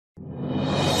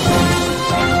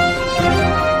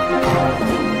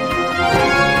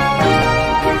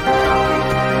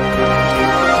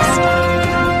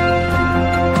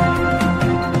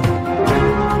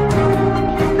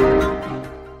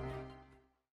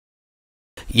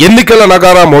ఎన్నికల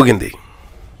నగారా మోగింది.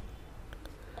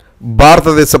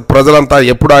 భారతదేశ ప్రజలంతా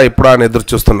ఎప్పుడా అని ఎదురు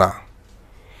చూస్తున్న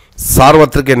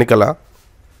సార్వత్రిక ఎన్నికల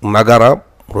నగారా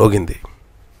మోగింది.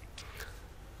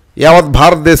 యావత్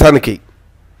భారతదేశానికి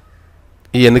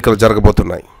ఈ ఎన్నికలు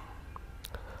జరగబోతున్నాయి.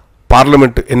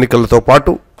 పార్లమెంటు ఎన్నికలతో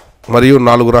పాటు మరియు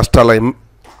 4 రాష్ట్రాల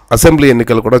అసెంబ్లీ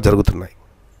ఎన్నికలు కూడా జరుగుతున్నాయి.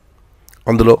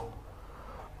 అందులో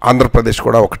ఆంధ్రప్రదేశ్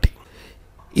కూడా ఒకటి.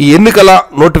 ఈ ఎన్నికల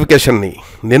నోటిఫికేషన్ని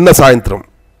నిన్న సాయంత్రం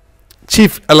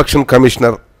చీఫ్ ఎలక్షన్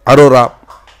కమిషనర్ అరోరా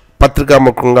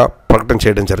పత్రికాముఖంగా ప్రకటన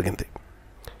చేయడం జరిగింది.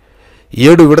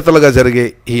 7 విడతలుగా జరిగే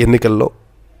ఈ ఎన్నికల్లో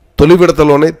తొలి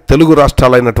విడతలోనే తెలుగు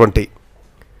రాష్ట్రాలైనటువంటి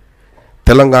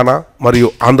తెలంగాణ మరియు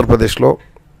ఆంధ్రప్రదేశ్లో,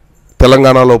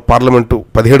 తెలంగాణలో పార్లమెంటు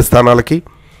 17 స్థానాలకి,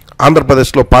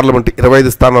 ఆంధ్రప్రదేశ్లో పార్లమెంటు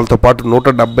 25 స్థానాలతో పాటు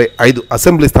 175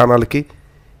 అసెంబ్లీ స్థానాలకి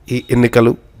ఈ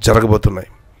ఎన్నికలు జరగబోతున్నాయి.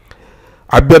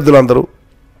 అభ్యర్థులందరూ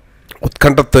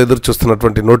ఉత్కంఠతో ఎదురు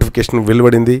చూస్తున్నటువంటి నోటిఫికేషన్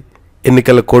వెలువడింది.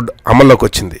 ఎన్నికల కోడ్ అమల్లోకి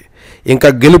వచ్చింది. ఇంకా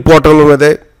గెలుపోవటంలో మీదే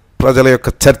ప్రజల యొక్క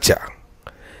చర్చ.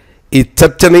 ఈ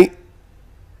చర్చని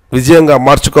విజయంగా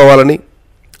మార్చుకోవాలని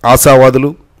ఆశావాదులు,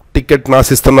 టికెట్ను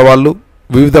ఆశిస్తున్న వాళ్ళు,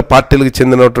 వివిధ పార్టీలకు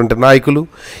చెందినటువంటి నాయకులు,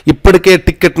 ఇప్పటికే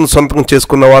టికెట్ను సొంతం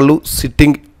చేసుకున్న వాళ్ళు,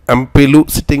 సిట్టింగ్ ఎంపీలు,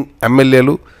 సిట్టింగ్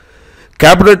ఎమ్మెల్యేలు,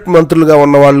 క్యాబినెట్ మంత్రులుగా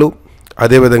ఉన్నవాళ్ళు,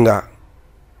 అదేవిధంగా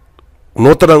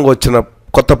నూతనంగా వచ్చిన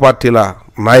కొత్త పార్టీల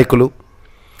నాయకులు,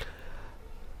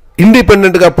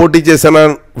 ఇండిపెండెంట్గా పోటీ చేసిన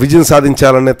విజయం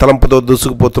సాధించాలనే తలంపుతో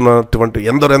దూసుకుపోతున్నటువంటి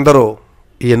ఎందరెందరో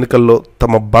ఈ ఎన్నికల్లో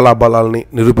తమ బలాబలాల్ని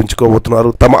నిరూపించుకోబోతున్నారు,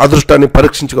 తమ అదృష్టాన్ని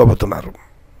పరీక్షించుకోబోతున్నారు.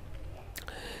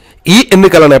 ఈ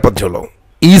ఎన్నికల నేపథ్యంలో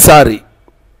ఈసారి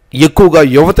ఎక్కువగా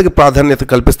యువతకి ప్రాధాన్యత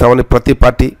కల్పిస్తామని ప్రతి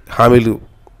పార్టీ హామీలు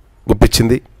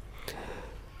గుప్పించింది.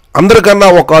 అందరికన్నా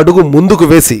ఒక అడుగు ముందుకు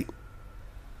వేసి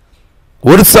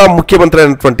ఒడిశా ముఖ్యమంత్రి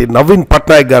అయినటువంటి నవీన్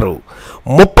పట్నాయక్ గారు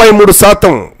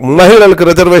 33% మహిళలకు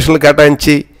రిజర్వేషన్లు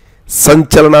కేటాయించి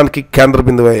సంచలనానికి కేంద్ర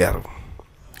బిందువు అయ్యారు.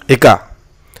 ఇక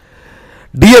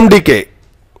డిఎండికే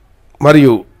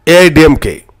మరియు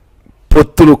ఏఐడిఎంకే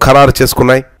పొత్తులు ఖరారు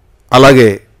చేసుకున్నాయి. అలాగే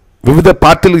వివిధ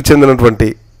పార్టీలకు చెందినటువంటి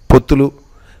పొత్తులు,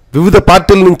 వివిధ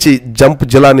పార్టీల నుంచి జంప్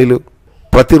జిలానీలు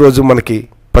ప్రతిరోజు మనకి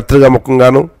పత్రికా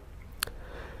ముఖంగాను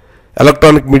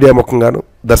ఎలక్ట్రానిక్ మీడియా ముఖంగాను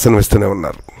దర్శనమిస్తూనే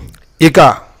ఉన్నారు. ఇక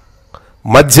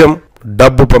మద్యం,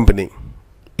 డబ్బు పంపిణీ,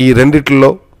 ఈ రెండిట్లో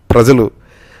ప్రజలు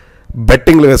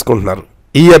బెట్టింగ్లు వేసుకుంటున్నారు.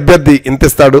 ఈ అభ్యర్థి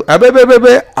ఇంతిస్తాడు, అబే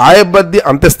ఆ అభ్యర్థి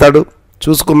అంతిస్తాడు,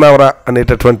 చూసుకున్నావరా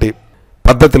అనేటటువంటి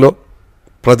పద్ధతిలో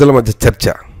ప్రజల మధ్య చర్చ.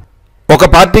 ఒక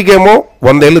పార్టీకేమో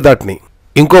 100 ఏళ్ళు దాటిని,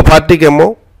 ఇంకో పార్టీకేమో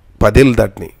 10 ఏళ్ళు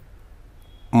దాటిని,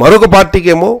 మరొక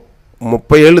పార్టీకేమో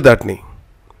 30 ఏళ్ళు దాటిని,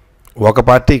 ఒక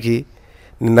పార్టీకి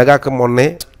నిన్నగాక మొన్నే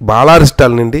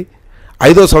బాలారిష్టాల నుండి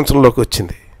 5వ సంవత్సరంలోకి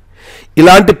వచ్చింది.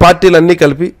 ఇలాంటి పార్టీలన్నీ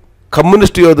కలిపి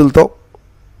కమ్యూనిస్టు యోధులతో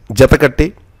జతకట్టి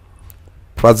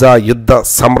ప్రజా యుద్ధ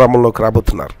సంగ్రామంలోకి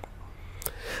రాబోతున్నారు.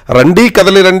 రండి,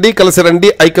 కదలి రండి, కలిసి రండి,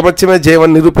 ఐకమత్యమే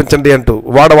జయమని నిరూపించండి అంటూ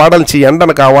వాడవాడల్చి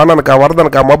ఎండనక, వాననక,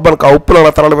 వరదనక, మబ్బనక, ఉప్పులన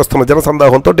తరలి వస్తున్న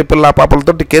జనసందాహంతో, పిల్లా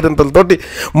పాపలతోటి, కేరింతలతోటి,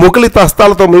 ముకులిత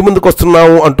హస్తాలతో మీ ముందుకు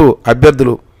వస్తున్నాము అంటూ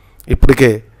అభ్యర్థులు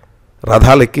ఇప్పటికే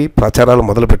రథాలెక్కి ప్రచారాలు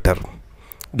మొదలుపెట్టారు.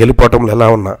 గెలిపోవటంలో ఎలా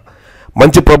ఉన్నా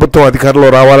మంచి ప్రభుత్వం అధికారంలో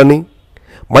రావాలని,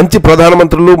 మంచి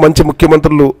ప్రధానమంత్రులు, మంచి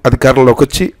ముఖ్యమంత్రులు అధికారంలోకి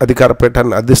వచ్చి అధికార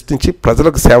పీఠాన్ని అధిష్ఠించి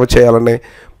ప్రజలకు సేవ చేయాలనే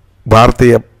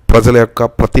భారతీయ ప్రజల యొక్క,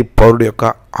 ప్రతి పౌరుడి యొక్క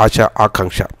ఆశ,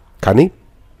 ఆకాంక్ష. కానీ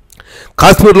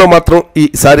కాశ్మీర్లో మాత్రం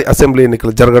ఈసారి అసెంబ్లీ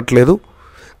ఎన్నికలు జరగట్లేదు.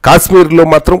 కాశ్మీర్లో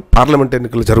మాత్రం పార్లమెంట్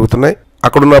ఎన్నికలు జరుగుతున్నాయి.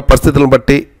 అక్కడున్న పరిస్థితులను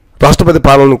బట్టి రాష్ట్రపతి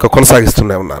పాలన ఇంకా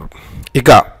కొనసాగిస్తూనే ఉన్నారు.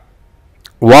 ఇక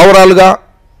ఓవరాల్గా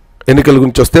ఎన్నికల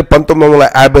గురించి వస్తే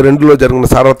 1952లో జరిగిన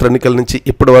సార్వత్రిక ఎన్నికల నుంచి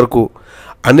ఇప్పటి వరకు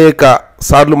అనేక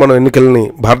సార్లు మనం ఎన్నికలని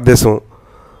భారతదేశం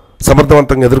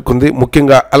సమర్థవంతంగా ఎదుర్కొంది.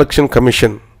 ముఖ్యంగా ఎలక్షన్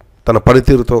కమిషన్ తన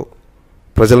పనితీరుతో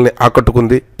ప్రజల్ని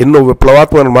ఆకట్టుకుంది, ఎన్నో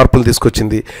విప్లవాత్మక మార్పులు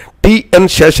తీసుకొచ్చింది. టిఎన్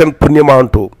శేషన్ పుణ్యమా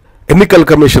అంటూ ఎన్నికల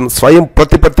కమిషన్, స్వయం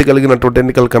ప్రతిపత్తి కలిగినటువంటి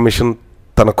ఎన్నికల కమిషన్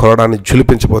తన కొరడాన్ని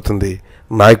ఝులిపించబోతుంది.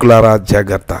 నాయకులారా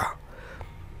జాగ్రత్త.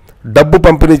 డబ్బు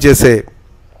పంపిణీ చేసే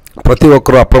ప్రతి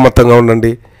ఒక్కరూ అప్రమత్తంగా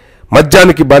ఉండండి.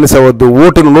 మద్యానికి బానిస అవ్వద్దు,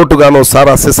 ఓటును నోటుగానో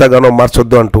సారా సీసాగానో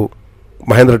మార్చొద్దు అంటూ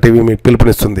మహేంద్ర టీవీ మీ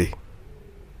పిలుపునిస్తుంది.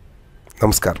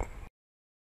 నమస్కారం.